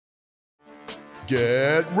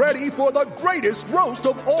Get ready for the greatest roast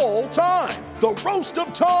of all time, the Roast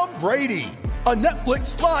of Tom Brady, a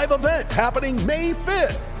Netflix live event happening May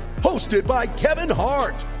 5th. Hosted by Kevin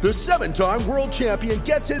Hart, the 7-time world champion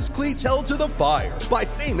gets his cleats held to the fire by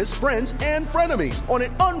famous friends and frenemies on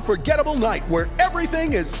an unforgettable night where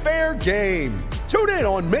everything is fair game. Tune in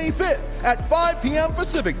on May 5th at 5 p.m.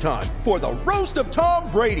 Pacific time for the Roast of Tom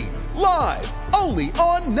Brady, live only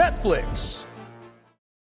on Netflix.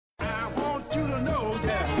 I want you to know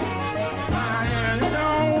that I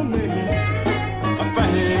don't mean a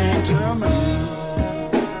thing to me.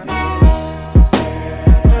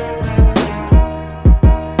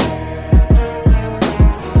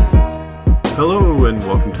 Hello and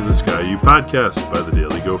welcome to the Sky U podcast by the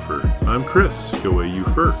Daily Gopher. I'm Chris, Go AU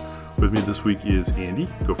Fur. With me this week is Andy,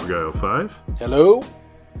 Gopher Guy 05. Hello.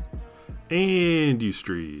 And you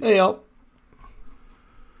Street. Hey, y'all.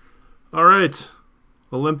 All right.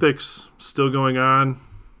 Olympics still going on.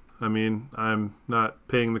 I mean, I'm not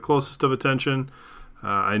paying the closest of attention.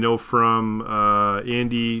 I know from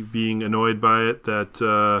Andy being annoyed by it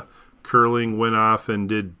that curling went off and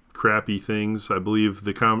did crappy things. I believe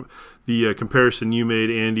the comparison you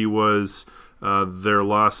made, Andy, was their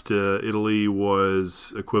loss to Italy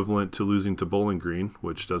was equivalent to losing to Bowling Green,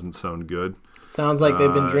 which doesn't sound good. Sounds like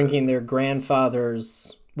they've been drinking their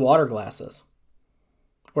grandfather's water glasses.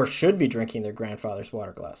 Or should be drinking their grandfather's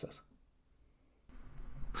water glasses.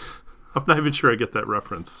 I'm not even sure I get that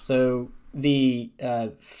reference. So the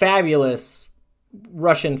fabulous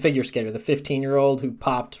Russian figure skater, the 15-year-old who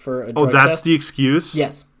popped for a drug test. Oh, that's the excuse?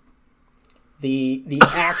 Yes. The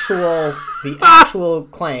actual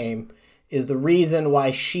claim is the reason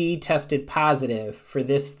why she tested positive for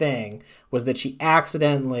this thing was that she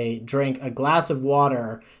accidentally drank a glass of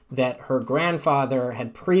water that her grandfather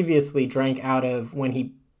had previously drank out of when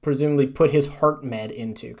he presumably put his heart med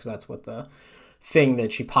into, because that's what the thing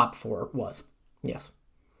that she popped for was. Yes.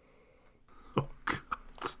 Oh, God.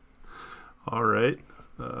 All right.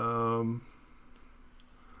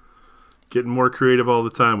 Getting more creative all the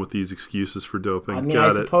time with these excuses for doping. I mean,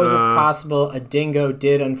 I suppose it's possible a dingo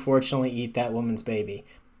did unfortunately eat that woman's baby,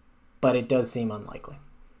 but it does seem unlikely.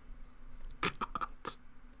 God.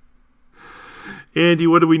 Andy,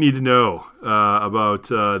 what do we need to know about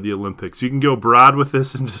the Olympics? You can go broad with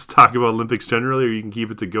this and just talk about Olympics generally, or you can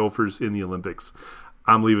keep it to Gophers in the Olympics.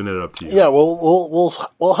 I'm leaving it up to you. Yeah,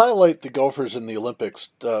 we'll highlight the Gophers in the Olympics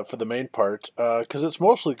for the main part because it's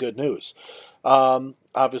mostly good news.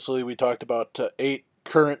 Obviously, we talked about 8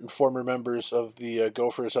 current and former members of the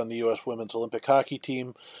Gophers on the U.S. Women's Olympic Hockey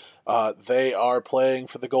Team. They are playing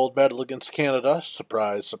for the gold medal against Canada.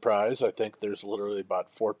 Surprise, surprise. I think there's literally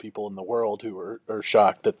about 4 people in the world who are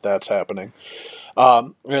shocked that that's happening.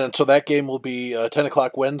 And so that game will be 10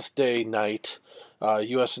 o'clock Wednesday night.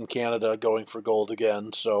 U.S. and Canada going for gold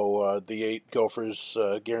again. So the 8 Gophers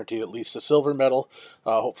guaranteed at least a silver medal.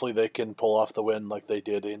 Hopefully they can pull off the win like they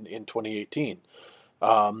did in 2018.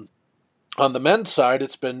 On the men's side,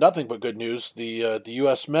 it's been nothing but good news. The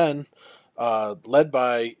U.S. men, led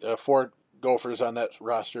by 4 Gophers on that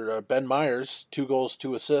roster, Ben Myers, 2 goals,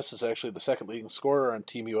 2 assists, is actually the second leading scorer on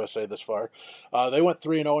Team USA this far. They went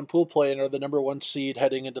 3-0 in pool play and are the number 1 seed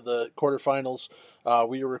heading into the quarterfinals.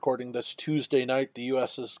 We are recording this Tuesday night. The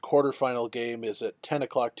U.S.'s quarterfinal game is at 10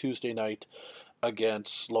 o'clock Tuesday night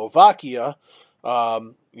against Slovakia.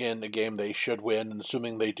 In a game they should win, and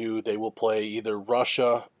assuming they do, they will play either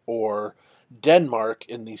Russia or Denmark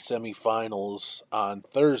in the semifinals on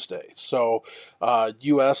Thursday. So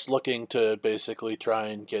U.S. looking to basically try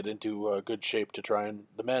and get into good shape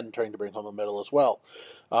the men trying to bring home a medal as well.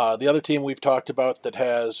 The other team we've talked about that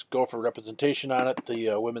has Gopher representation on it,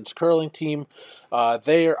 the women's curling team,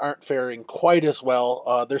 they aren't faring quite as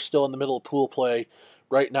well. They're still in the middle of pool play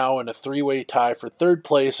right now in a 3-way tie for 3rd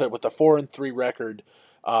place with a 4-3 record.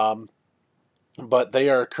 But they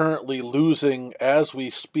are currently losing as we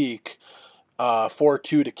speak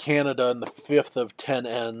 4-2 to Canada in the 5th of 10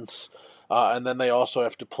 ends. And then they also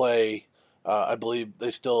have to play, I believe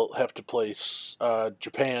they still have to play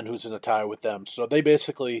Japan, who's in a tie with them. So they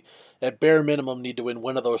basically, at bare minimum, need to win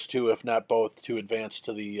one of those 2, if not both, to advance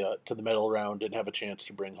to the medal round and have a chance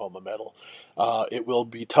to bring home a medal. It will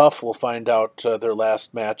be tough. We'll find out their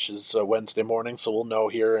last match is Wednesday morning, so we'll know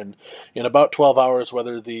here in about 12 hours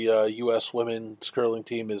whether the U.S. women's curling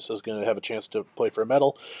team is going to have a chance to play for a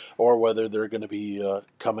medal or whether they're going to be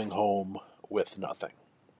coming home with nothing.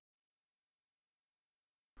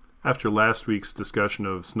 After last week's discussion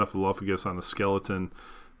of Snuffleupagus on a skeleton,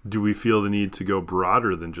 do we feel the need to go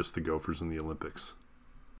broader than just the Gophers in the Olympics?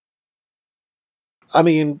 I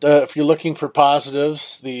mean, if you're looking for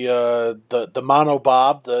positives, the Mono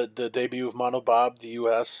Bob, the debut of Mono Bob, the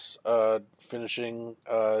U.S. Finishing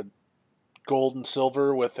gold and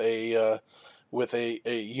silver with a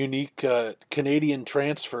unique Canadian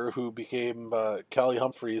transfer who became Callie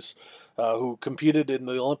Humphreys, who competed in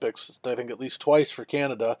the Olympics, I think at least twice for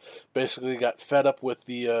Canada, basically got fed up with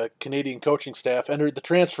the Canadian coaching staff, entered the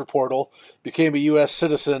transfer portal, became a U.S.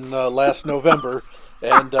 citizen last November,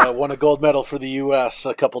 and won a gold medal for the U.S.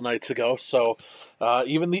 a couple nights ago. So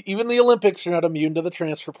even the Olympics are not immune to the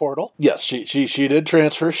transfer portal. Yes, she did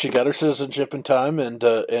transfer. She got her citizenship in time and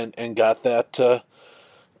got that.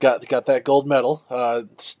 Got that gold medal.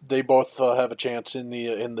 They both have a chance in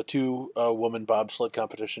the two woman bobsled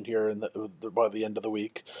competition here by the end of the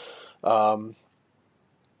week. Chloe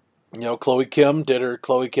Kim did her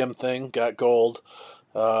Chloe Kim thing, got gold.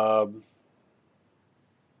 So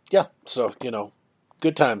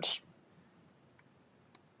good times.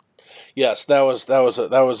 Yes, that was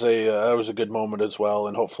a good moment as well,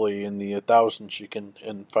 and hopefully in the 1,000 she can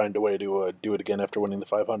find a way to do it again after winning the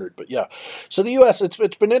 500. But yeah, so the U.S.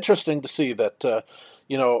 it's been interesting to see that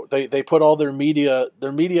they put all their media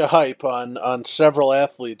hype on several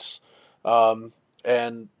athletes,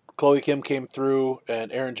 and Chloe Kim came through,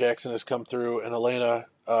 and Erin Jackson has come through, and Elena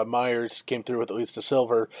Myers came through with at least a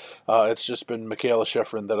silver. It's just been Michaela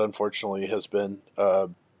Schifrin that unfortunately has been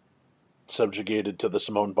subjugated to the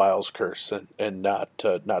Simone Biles curse and not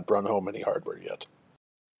run home any hardware yet.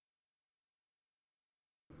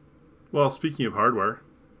 Well, speaking of hardware,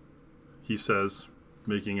 he says,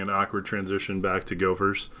 making an awkward transition back to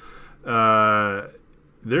Gophers,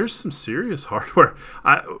 there's some serious hardware.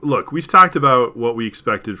 Look, we've talked about what we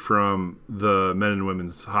expected from the men and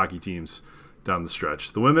women's hockey teams down the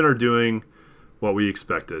stretch. The women are doing what we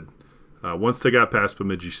expected. Once they got past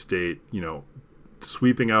Bemidji State,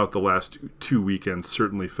 sweeping out the last two weekends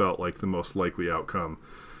certainly felt like the most likely outcome.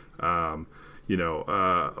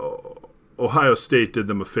 Ohio State did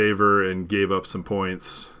them a favor and gave up some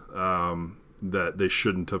points that they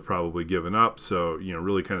shouldn't have probably given up. So,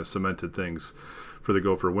 really kind of cemented things for the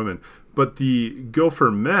Gopher women. But the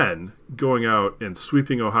Gopher men going out and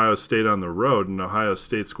sweeping Ohio State on the road, an Ohio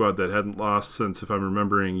State squad that hadn't lost since, if I'm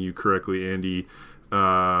remembering you correctly, Andy,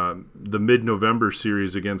 the mid-November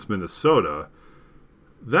series against Minnesota.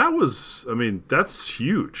 That's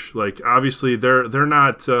huge. Like, obviously, they're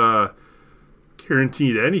not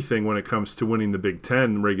guaranteed anything when it comes to winning the Big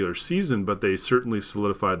Ten regular season, but they certainly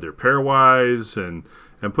solidified their pairwise and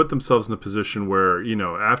put themselves in a position where,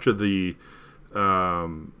 after the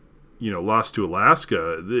loss to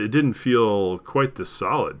Alaska, it didn't feel quite this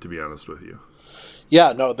solid, to be honest with you.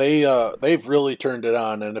 Yeah, no, they've really turned it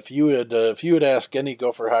on. And if you would ask any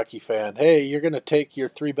Gopher hockey fan, hey, you're going to take your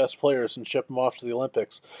three best players and ship them off to the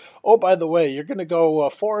Olympics. Oh, by the way, you're going to go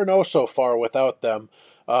 4-0 so far without them,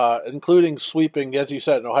 including sweeping, as you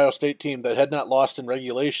said, an Ohio State team that had not lost in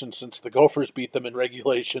regulation since the Gophers beat them in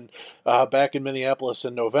regulation back in Minneapolis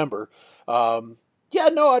in November.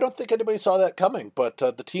 I don't think anybody saw that coming, but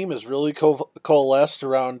the team has really coalesced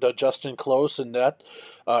around Justin Close in net.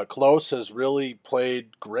 Close has really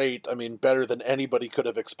played great. I mean, better than anybody could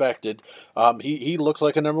have expected. He looks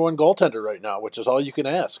like a number one goaltender right now, which is all you can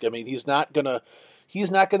ask. I mean, he's not gonna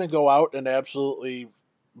go out and absolutely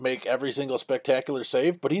make every single spectacular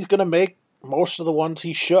save, but he's gonna make most of the ones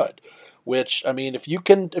he should. Which, I mean, if you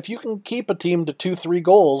can keep a team to 2-3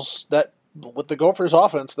 goals, that with the Gophers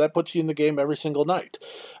offense, that puts you in the game every single night.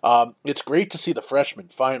 It's great to see the freshmen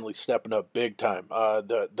finally stepping up big time.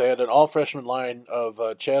 They had an all-freshman line of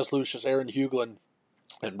Chaz Lucius, Aaron Huglin,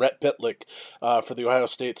 and Rhett Pitlick for the Ohio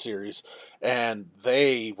State series, and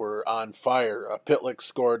they were on fire. Pitlick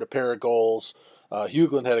scored a pair of goals.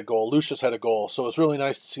 Huglin had a goal. Lucius had a goal. So it was really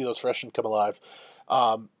nice to see those freshmen come alive.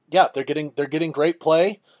 They're getting great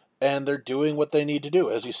play. And they're doing what they need to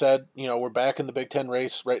do. As you said, we're back in the Big Ten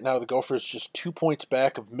race. Right now, the Gophers just 2 points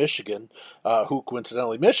back of Michigan, who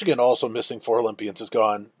coincidentally, Michigan also missing 4 Olympians, has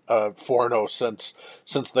gone 4-0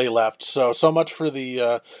 since they left. So much for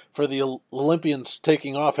the Olympians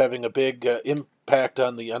taking off, having a big impact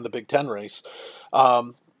on the Big Ten race.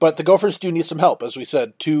 But the Gophers do need some help. As we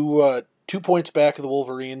said, 2 points back of the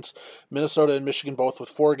Wolverines. Minnesota and Michigan both with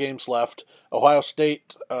 4 games left. Ohio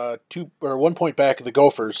State 1 point back of the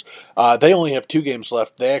Gophers. They only have 2 games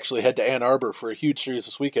left. They actually head to Ann Arbor for a huge series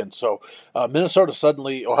this weekend. So Minnesota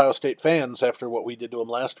suddenly, Ohio State fans, after what we did to them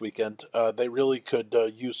last weekend, they really could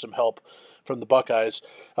use some help from the Buckeyes.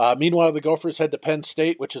 Meanwhile, the Gophers head to Penn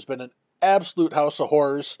State, which has been an absolute house of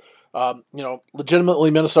horrors.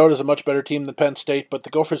 Legitimately, Minnesota is a much better team than Penn State, but the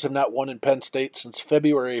Gophers have not won in Penn State since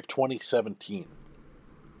February of 2017.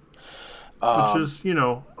 Which is,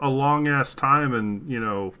 a long ass time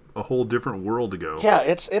and, a whole different world ago. Yeah,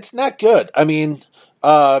 it's not good. I mean,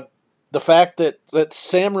 the fact that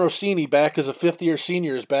Sam Rossini, back as a fifth-year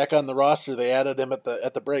senior, is back on the roster. They added him at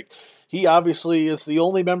the break. He obviously is the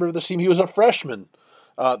only member of the team. He was a freshman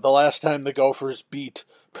the last time the Gophers beat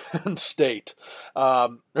Penn State,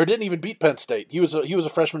 or didn't even beat Penn State. He was a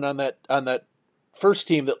freshman on that first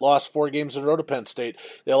team that lost 4 games in a row to Penn State.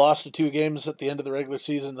 They lost to 2 games at the end of the regular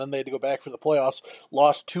season. Then they had to go back for the playoffs.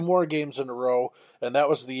 Lost 2 more games in a row, and that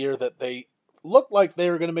was the year that they looked like they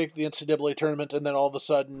were going to make the NCAA tournament. And then all of a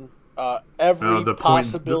sudden, every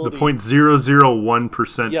possibility, the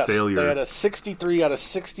 0.001% failure. They had a 63 out of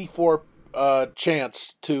 64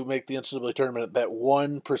 chance to make the NCAA tournament. That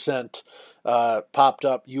 1% popped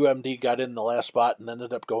up. UMD got in the last spot and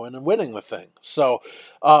ended up going and winning the thing. So,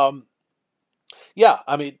 yeah,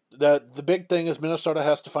 I mean, the big thing is Minnesota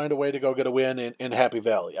has to find a way to go get a win in Happy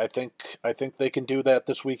Valley. I think they can do that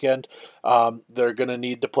this weekend. They're going to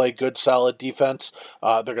need to play good, solid defense.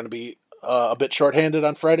 They're going to be a bit shorthanded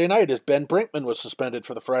on Friday night, as Ben Brinkman was suspended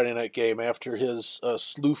for the Friday night game after his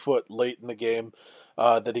slew foot late in the game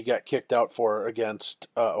that he got kicked out for against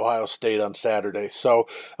Ohio State on Saturday. So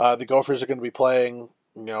the Gophers are going to be playing,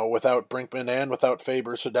 without Brinkman and without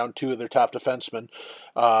Faber, so down 2 of their top defensemen.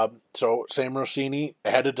 So Sam Rossini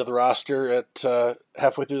added to the roster at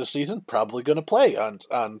halfway through the season, probably going to play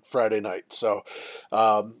on Friday night. So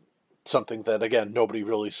something that, again, nobody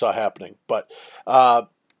really saw happening. But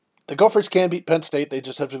the Gophers can beat Penn State. They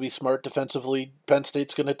just have to be smart defensively. Penn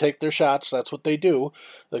State's going to take their shots. That's what they do.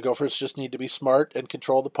 The Gophers just need to be smart and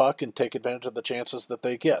control the puck and take advantage of the chances that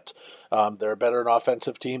they get. They're a better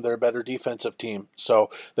offensive team. They're a better defensive team.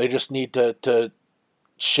 So they just need to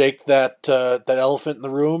shake that elephant in the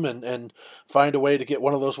room and find a way to get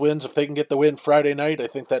one of those wins. If they can get the win Friday night, I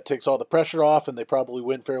think that takes all the pressure off, and they probably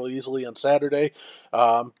win fairly easily on Saturday.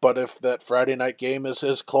 But if that Friday night game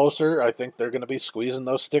is closer, I think they're going to be squeezing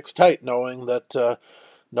those sticks tight, knowing that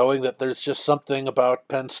there's just something about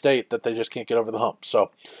Penn State that they just can't get over the hump.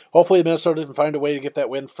 So hopefully Minnesota can find a way to get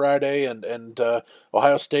that win Friday, and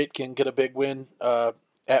Ohio State can get a big win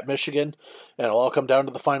at Michigan, and it'll all come down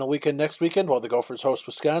to the final weekend next weekend while the Gophers host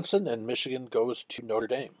Wisconsin and Michigan goes to Notre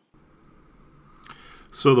Dame.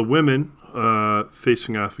 So the women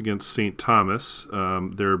facing off against St. Thomas,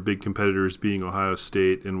 their big competitors being Ohio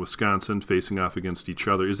State and Wisconsin facing off against each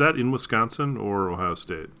other. Is that in Wisconsin or Ohio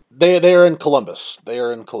State? They are in Columbus. They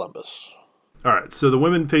are in Columbus. All right, so the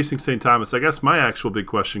women facing St. Thomas, I guess my actual big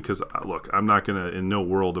question, because, look, I'm not going to, in no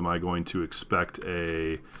world am I going to expect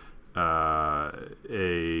a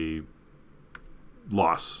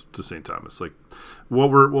loss to St. Thomas. Like what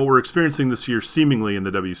we're experiencing this year, seemingly in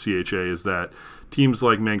the WCHA, is that teams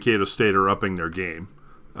like Mankato State are upping their game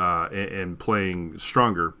and playing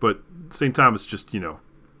stronger, but St. Thomas just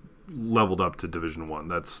leveled up to Division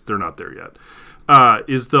I. They're not there yet.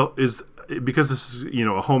 Because this is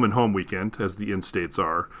a home and home weekend, as the in-states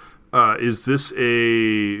are. Is this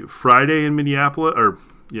a Friday in Minneapolis or?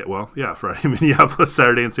 Yeah, Friday in Minneapolis,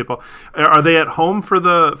 Saturday in St. Paul. Are they at home for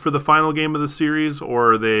the final game of the series,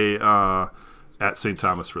 or are they at St.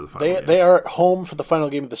 Thomas for the final game? They are at home for the final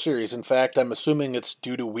game of the series. In fact, I'm assuming it's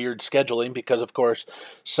due to weird scheduling because, of course,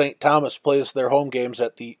 St. Thomas plays their home games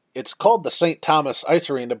it's called the St. Thomas Ice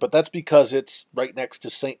Arena, but that's because it's right next to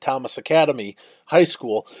St. Thomas Academy High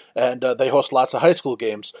School, and they host lots of high school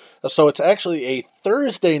games. So it's actually a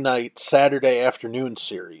Thursday night, Saturday afternoon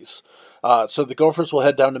series. So the Gophers will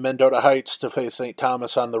head down to Mendota Heights to face St.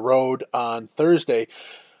 Thomas on the road on Thursday,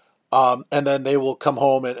 and then they will come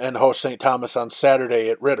home and host St. Thomas on Saturday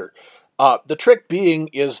at Ritter. The trick being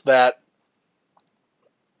is that,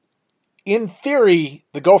 in theory,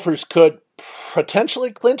 the Gophers could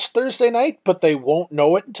potentially clinch Thursday night, but they won't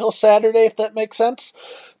know it until Saturday, if that makes sense.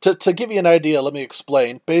 To give you an idea, let me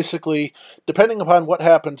explain. Basically, depending upon what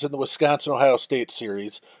happens in the Wisconsin-Ohio State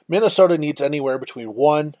series, Minnesota needs anywhere between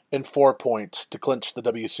 1 and 4 points to clinch the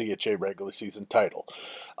WCHA regular season title.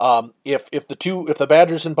 If the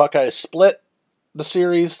Badgers and Buckeyes split the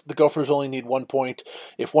series, the Gophers only need 1 point.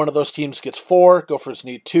 If one of those teams gets 4, Gophers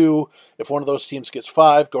need 2. If one of those teams gets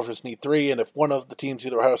 5, Gophers need 3. And if one of the teams,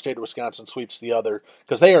 either Ohio State or Wisconsin, sweeps the other,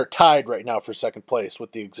 because they are tied right now for second place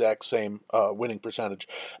with the exact same winning percentage,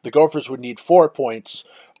 the Gophers would need 4 points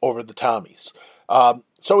over the Tommies.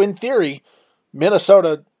 So in theory,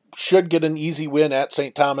 Minnesota should get an easy win at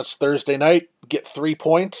St. Thomas Thursday night, get 3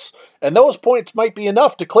 points, and those points might be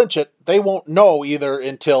enough to clinch it. They won't know either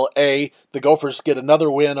until A, the Gophers get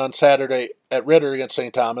another win on Saturday at Ritter against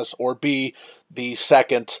St. Thomas, or B, the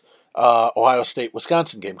second Ohio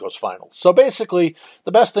State-Wisconsin game goes final. So basically,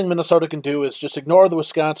 the best thing Minnesota can do is just ignore the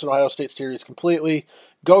Wisconsin-Ohio State series completely.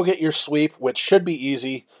 Go get your sweep, which should be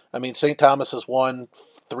easy. I mean, St. Thomas has won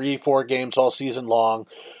 3-4 games all season long.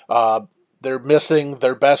 They're missing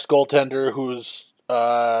their best goaltender, who's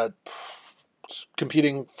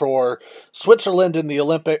competing for Switzerland in the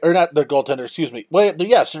Olympic, or not their goaltender, excuse me. Well,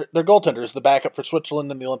 yes, their goaltender is the backup for Switzerland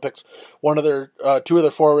in the Olympics. One of their, two of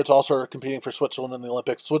their forwards also are competing for Switzerland in the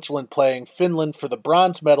Olympics. Switzerland playing Finland for the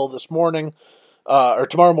bronze medal this morning, or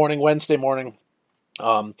tomorrow morning, Wednesday morning.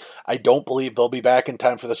 I don't believe they'll be back in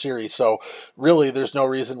time for the series. So really, there's no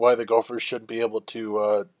reason why the Gophers shouldn't be able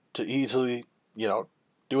to easily,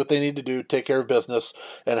 do what they need to do, take care of business,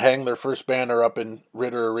 and hang their first banner up in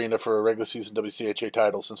Ritter Arena for a regular season WCHA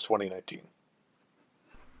title since 2019.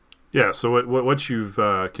 Yeah, so what you've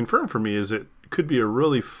confirmed for me is it could be a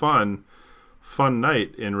really fun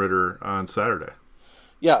night in Ritter on Saturday.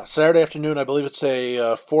 Yeah, Saturday afternoon. I believe it's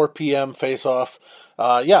a 4 p.m. face-off.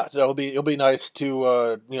 It'll be nice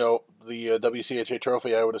to the WCHA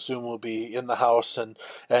trophy, I would assume, will be in the house, and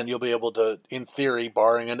you'll be able to, in theory,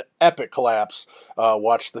 barring an epic collapse,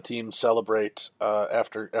 watch the team celebrate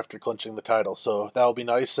after clinching the title. So that'll be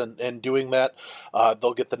nice, and doing that,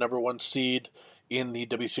 they'll get the number 1 seed in the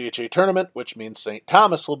WCHA tournament, which means St.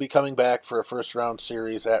 Thomas will be coming back for a first-round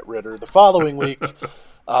series at Ritter the following week.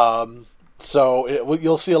 So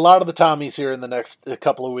you'll see a lot of the Tommies here in the next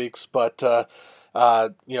couple of weeks, but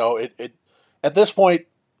at this point,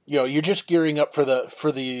 you're just gearing up for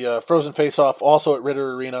the Frozen Face-Off, also at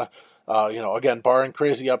Ritter Arena. Again, barring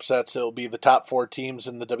crazy upsets, it'll be the top 4 teams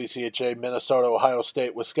in the WCHA: Minnesota, Ohio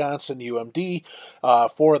State, Wisconsin, UMD.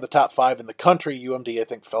 4 of the top 5 in the country. UMD, I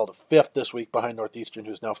think, fell to 5th this week behind Northeastern,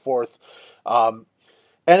 who's now 4th.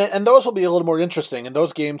 And those will be a little more interesting. In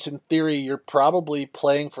those games, in theory, you're probably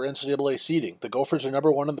playing for NCAA seeding. The Gophers are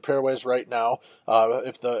number 1 in the pairways right now.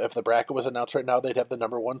 If the bracket was announced right now, they'd have the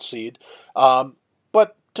number 1 seed.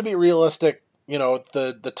 But to be realistic,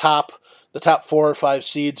 the top 4 or 5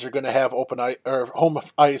 seeds are going to have open ice or home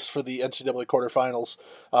ice for the NCAA quarterfinals.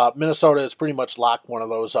 Minnesota has pretty much locked one of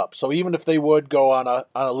those up. So even if they would go on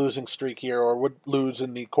a losing streak here, or would lose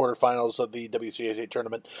in the quarterfinals of the WCHA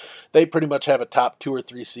tournament, they pretty much have a top 2 or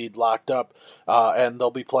 3 seed locked up, and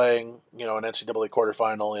they'll be playing an NCAA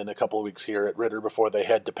quarterfinal in a couple of weeks here at Ritter before they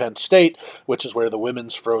head to Penn State, which is where the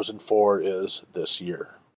women's Frozen Four is this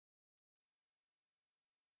year.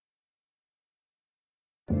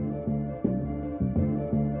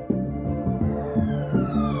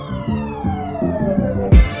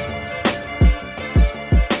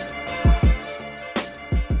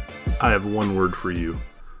 I have one word for you: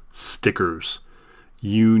 stickers.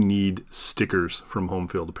 You need stickers from Home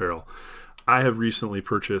Field Apparel. I have recently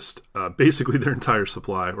purchased basically their entire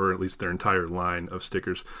supply, or at least their entire line of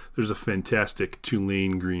stickers. There's a fantastic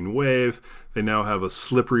Tulane Green Wave. They now have a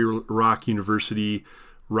Slippery Rock University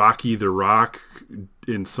Rocky the Rock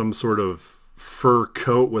in some sort of fur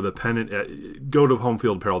coat with a pennant. Go to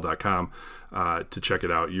homefieldapparel.com to check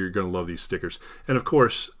it out. You're going to love these stickers. And of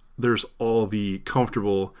course, there's all the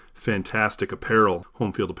comfortable, fantastic apparel.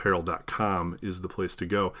 Homefieldapparel.com is the place to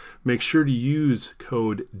go. Make sure to use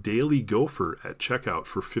code DailyGopher at checkout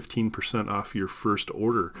for 15% off your first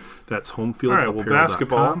order. That's homefieldapparel.com. All right, well,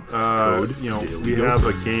 basketball. We have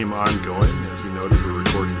a game ongoing. As we noted, we're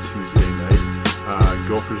recording Tuesday night.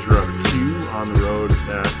 Gophers are up 2 on the road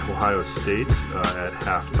at Ohio State at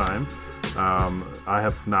halftime. I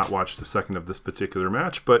have not watched a second of this particular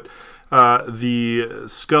match, but the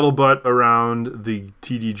scuttlebutt around the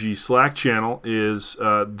TDG Slack channel is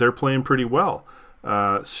they're playing pretty well.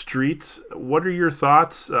 Streets, what are your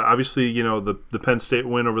thoughts? Obviously, the Penn State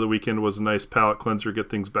win over the weekend was a nice palate cleanser, get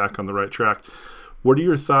things back on the right track. What are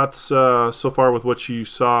your thoughts so far with what you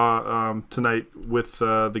saw tonight with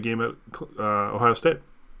the game at Ohio State?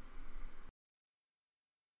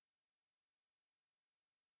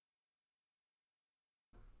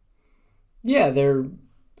 Yeah, they're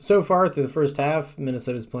so far through the first half,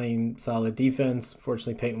 Minnesota's playing solid defense.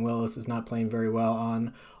 Fortunately, Peyton Willis is not playing very well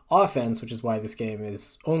on offense, which is why this game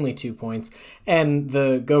is only 2 points. And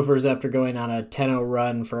the Gophers, after going on a 10-0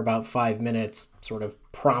 run for about 5 minutes, sort of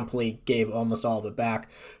promptly gave almost all of it back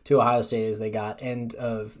to Ohio State as they got end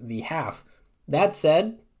of the half. That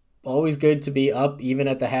said, always good to be up even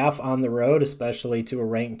at the half on the road, especially to a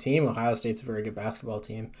ranked team. Ohio State's a very good basketball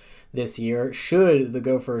team this year. Should the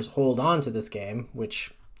Gophers hold on to this game,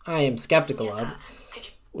 which I am skeptical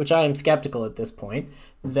at this point,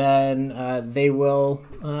 then they will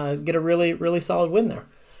get a really, really solid win there.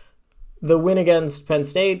 The win against Penn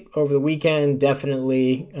State over the weekend,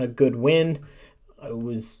 definitely a good win. It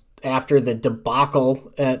was after the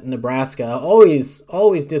debacle at Nebraska.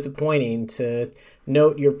 Always disappointing to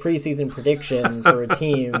note your preseason prediction for a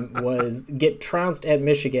team was get trounced at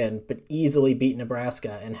Michigan, but easily beat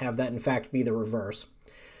Nebraska, and have that in fact be the reverse.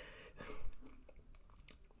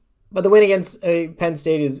 But the win against Penn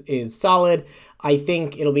State is solid. I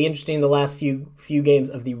think it'll be interesting the last few games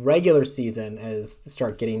of the regular season as they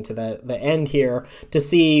start getting to the end here to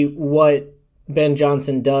see what Ben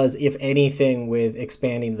Johnson does, if anything, with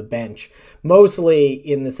expanding the bench. Mostly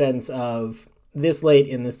in the sense of this late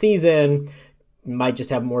in the season, might just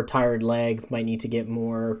have more tired legs, might need to get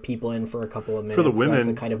more people in for a couple of minutes. For the women, so that's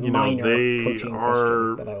a kind of minor coaching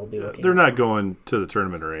question that I will be looking they're at. not going to the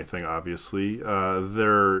tournament or anything, obviously.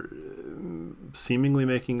 They're seemingly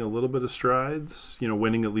making a little bit of strides,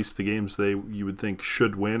 winning at least the games you would think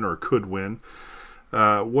should win or could win.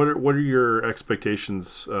 What are your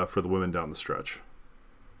expectations for the women down the stretch?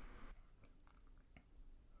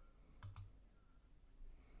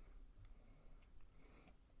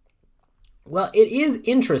 Well, it is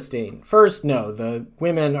interesting. First, no, the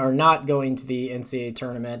women are not going to the NCAA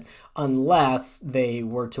tournament unless they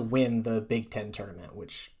were to win the Big Ten tournament,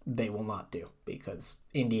 which they will not do because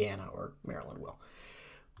Indiana or Maryland will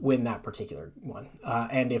win that particular one.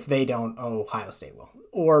 And if they don't, Ohio State will,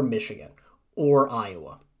 or Michigan, or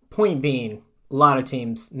Iowa. Point being, a lot of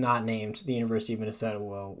teams not named the University of Minnesota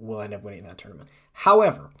will end up winning that tournament.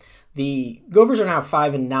 However, the Gophers are now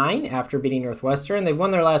 5-9 after beating Northwestern. They've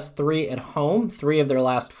won their last 3 at home, 3 of their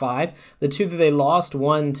last 5. The 2 that they lost,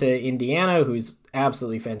 one to Indiana, who's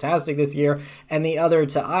absolutely fantastic this year, and the other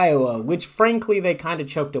to Iowa, which frankly they kind of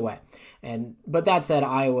choked away. But that said,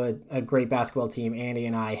 Iowa, a great basketball team. Andy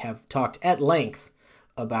and I have talked at length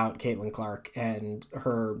about Caitlin Clark and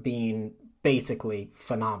her being basically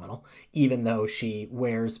phenomenal, even though she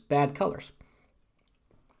wears bad colors.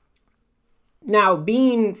 Now,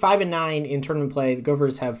 being 5-9 in tournament play, the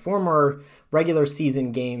Gophers have 4 more regular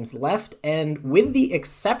season games left, and with the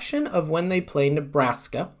exception of when they play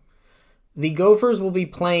Nebraska, the Gophers will be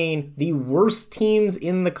playing the worst teams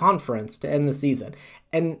in the conference to end the season.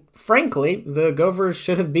 And frankly, the Gophers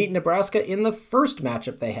should have beaten Nebraska in the first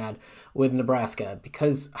matchup they had with Nebraska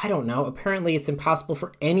because, I don't know, apparently it's impossible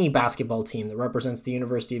for any basketball team that represents the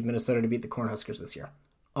University of Minnesota to beat the Cornhuskers this year.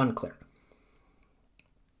 Unclear.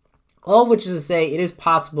 All of which is to say, it is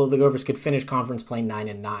possible the Gophers could finish conference play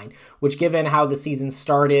 9-9, which given how the season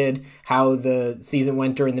started, how the season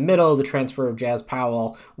went during the middle, the transfer of Jazz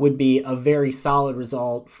Powell, would be a very solid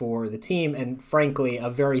result for the team, and frankly, a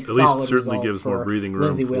very solid result certainly gives more breathing room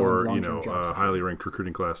Lindsey Whalen's for long-term job. a highly ranked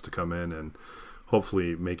recruiting class to come in and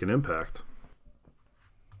hopefully make an impact.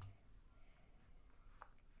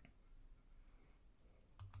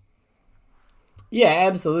 Yeah,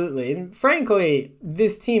 absolutely. And frankly,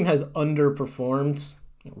 this team has underperformed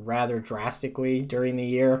rather drastically during the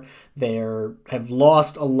year. They have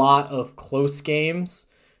lost a lot of close games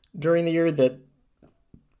during the year that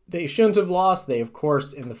they shouldn't have lost. They, of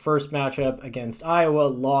course, in the first matchup against Iowa,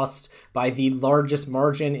 lost by the largest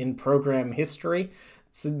margin in program history.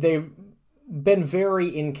 So they've been very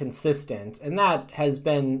inconsistent, and that has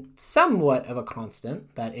been somewhat of a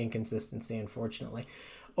constant, that inconsistency, unfortunately,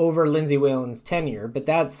 over Lindsey Whalen's tenure. But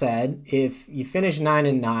that said, if you finish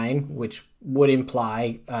 9-9, which would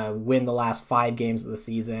imply win the last 5 games of the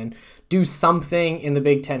season, do something in the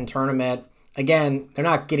Big Ten tournament. Again, they're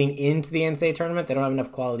not getting into the NCAA tournament. They don't have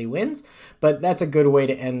enough quality wins, but that's a good way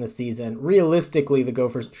to end the season. Realistically, the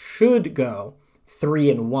Gophers should go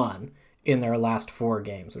 3-1 in their last 4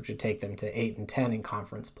 games, which would take them to 8-10 in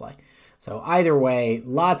conference play. So either way,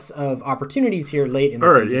 lots of opportunities here late in the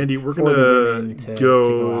season. All right, Andy, we're going to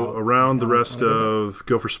go around the rest of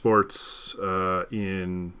Gopher Sports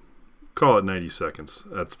in, call it 90 seconds.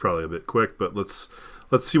 That's probably a bit quick, but let's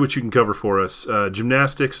see what you can cover for us.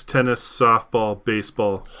 Gymnastics, tennis, softball,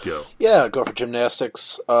 baseball, go. Yeah, Gopher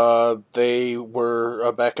Gymnastics. They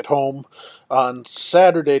were back at home on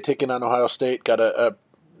Saturday taking on Ohio State. Got a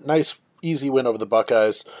nice easy win over the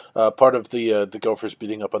Buckeyes, part of the Gophers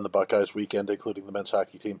beating up on the Buckeyes weekend, including the men's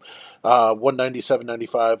hockey team.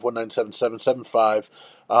 197-95, 197-775.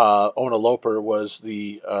 Ona Loper was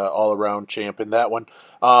the all-around champ in that one.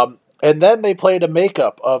 And then they played a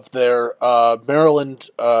makeup of their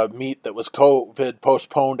Maryland meet that was COVID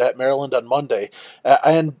postponed at Maryland on Monday,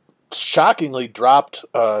 and shockingly dropped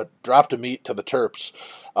a meet to the Terps,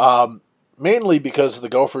 mainly because the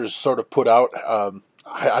Gophers sort of put out.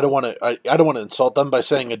 I don't want to insult them by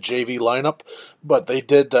saying a JV lineup, but they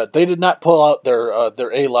did. They did not pull out their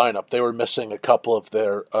A lineup. They were missing a couple of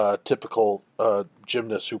their typical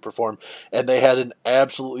gymnasts who perform, and they had an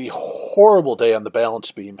absolutely horrible day on the balance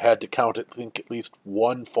beam. Had to count, I think, at least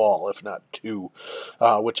one fall, if not two,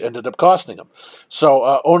 which ended up costing them.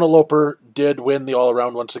 So Ona Loper did win the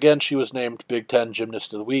all-around once again. She was named Big Ten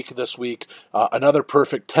Gymnast of the Week this week. Another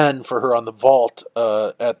perfect 10 for her on the vault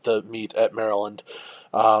at the meet at Maryland.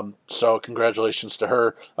 So congratulations to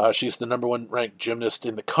her. She's the number one ranked gymnast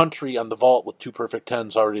in the country on the vault with 2 perfect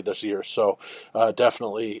 10s already this year. So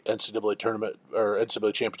definitely NCAA tournament or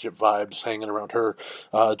NCAA championship vibes hanging around her.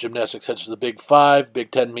 Gymnastics heads to the Big 5,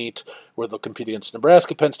 Big 10 meet where they'll compete against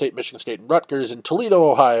Nebraska, Penn State, Michigan State, and Rutgers in Toledo,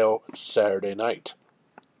 Ohio, Saturday night.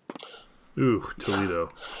 Ooh, Toledo.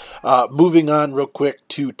 Moving on real quick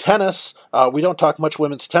to tennis. We don't talk much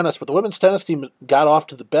women's tennis, but the women's tennis team got off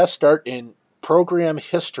to the best start in program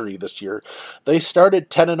history this year. They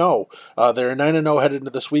started 10-0. They're 9-0 headed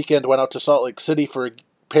into this weekend, went out to Salt Lake City for a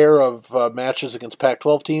pair of matches against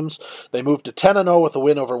Pac-12 teams. They moved to 10-0 with a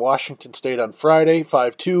win over Washington State on Friday,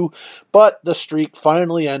 5-2, but the streak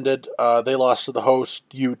finally ended. They lost to the host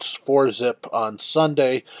Utes 4-zip on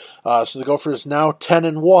Sunday. So the Gophers now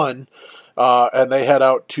 10-1. And they head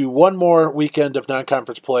out to one more weekend of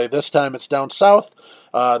non-conference play. This time it's down south.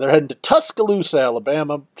 They're heading to Tuscaloosa,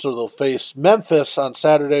 Alabama, so they'll face Memphis on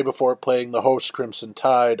Saturday before playing the host Crimson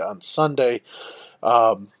Tide on Sunday.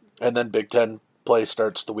 And then Big Ten play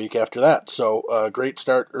starts the week after that. So a great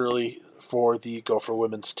start early for the Gopher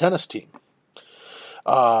women's tennis team.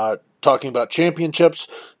 Talking about championships,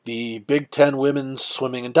 the Big Ten women's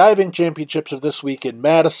swimming and diving championships are this week in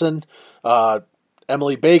Madison.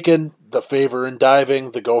 Emily Bacon, the favor in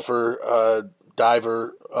diving, the Gopher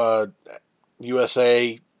diver,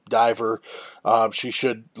 USA diver. She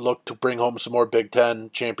should look to bring home some more Big Ten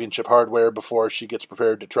championship hardware before she gets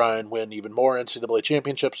prepared to try and win even more NCAA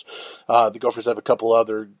championships. The Gophers have a couple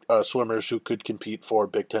other swimmers who could compete for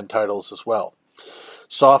Big Ten titles as well.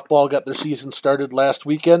 Softball got their season started last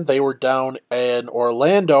weekend. They were down in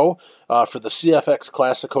Orlando for the CFX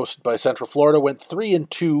Classic hosted by Central Florida. Went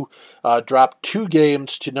 3-2, dropped 2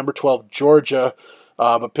 games to number 12 Georgia,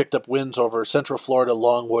 but picked up wins over Central Florida,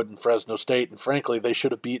 Longwood, and Fresno State. And frankly, they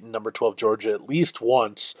should have beaten number 12 Georgia at least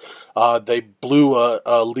once. They blew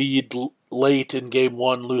a lead late in game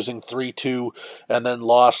 1, losing 3-2, and then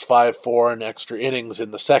lost 5-4 in extra innings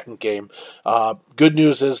in the second game. Good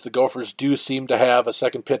news is the Gophers do seem to have a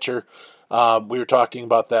second pitcher. We were talking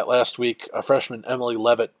about that last week. Freshman Emily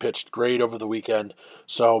Levitt pitched great over the weekend,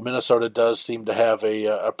 so Minnesota does seem to have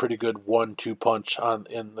a pretty good 1-2 punch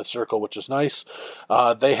in the circle, which is nice.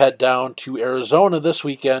 They head down to Arizona this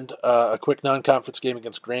weekend, a quick non-conference game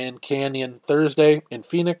against Grand Canyon Thursday in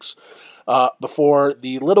Phoenix. Before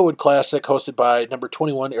the Littlewood Classic, hosted by number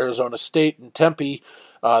 21 Arizona State in Tempe.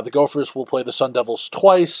 The Gophers will play the Sun Devils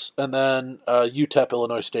twice, and then UTEP,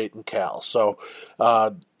 Illinois State, and Cal. So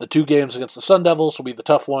the 2 games against the Sun Devils will be the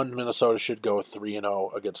tough one. Minnesota should go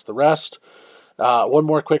 3-0 against the rest. One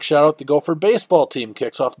more quick shout-out. The Gopher baseball team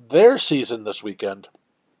kicks off their season this weekend.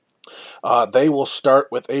 They will start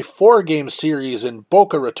with a 4-game series in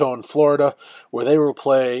Boca Raton, Florida, where they will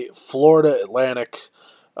play Florida Atlantic.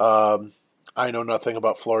 I know nothing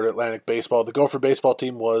about Florida Atlantic baseball. The Gopher baseball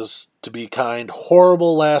team was, to be kind,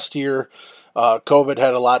 horrible last year. COVID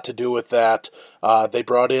had a lot to do with that. They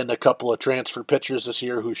brought in a couple of transfer pitchers this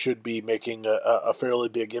year who should be making a fairly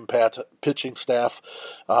big impact pitching staff.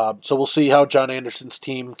 So we'll see how John Anderson's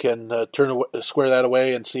team can square that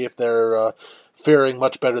away and see if they're faring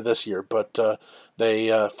much better this year. But they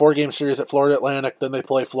 4-game series at Florida Atlantic, then they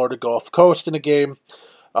play Florida Gulf Coast in a game.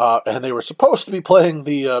 And they were supposed to be playing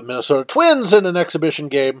the Minnesota Twins in an exhibition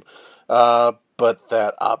game, but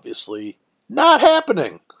that obviously not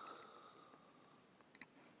happening.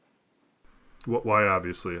 Why?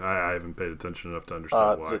 Obviously, I haven't paid attention enough to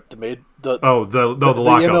understand why. The lockout.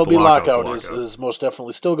 MLB lockout is most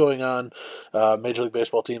definitely still going on. Major League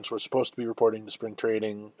Baseball teams were supposed to be reporting to spring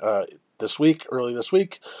training early this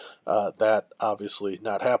week. That obviously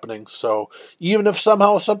not happening. So even if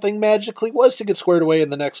somehow something magically was to get squared away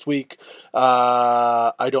in the next week,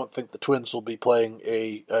 I don't think the Twins will be playing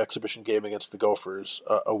a exhibition game against the Gophers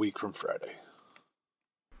a week from Friday.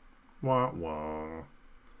 Wah, wah.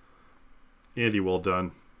 Andy, well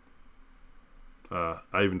done. I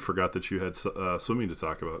even forgot that you had swimming to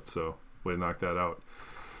talk about, so way to knock that out.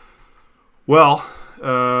 Well,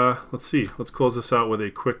 let's see. Let's close this out with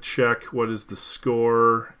a quick check. What is the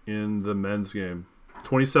score in the men's game?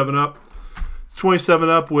 27 up. It's 27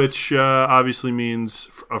 up, which obviously means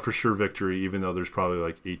a for sure victory, even though there's probably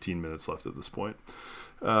like 18 minutes left at this point.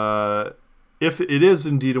 If it is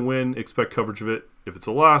indeed a win, expect coverage of it. If it's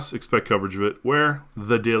a loss, expect coverage of it. Where?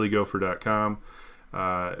 TheDailyGopher.com.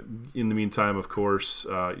 In the meantime, of course,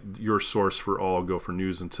 your source for all Gopher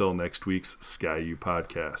news until next week's Sky U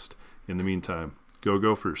podcast. In the meantime, go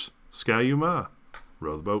Gophers. Sky U Ma.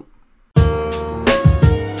 Row the boat.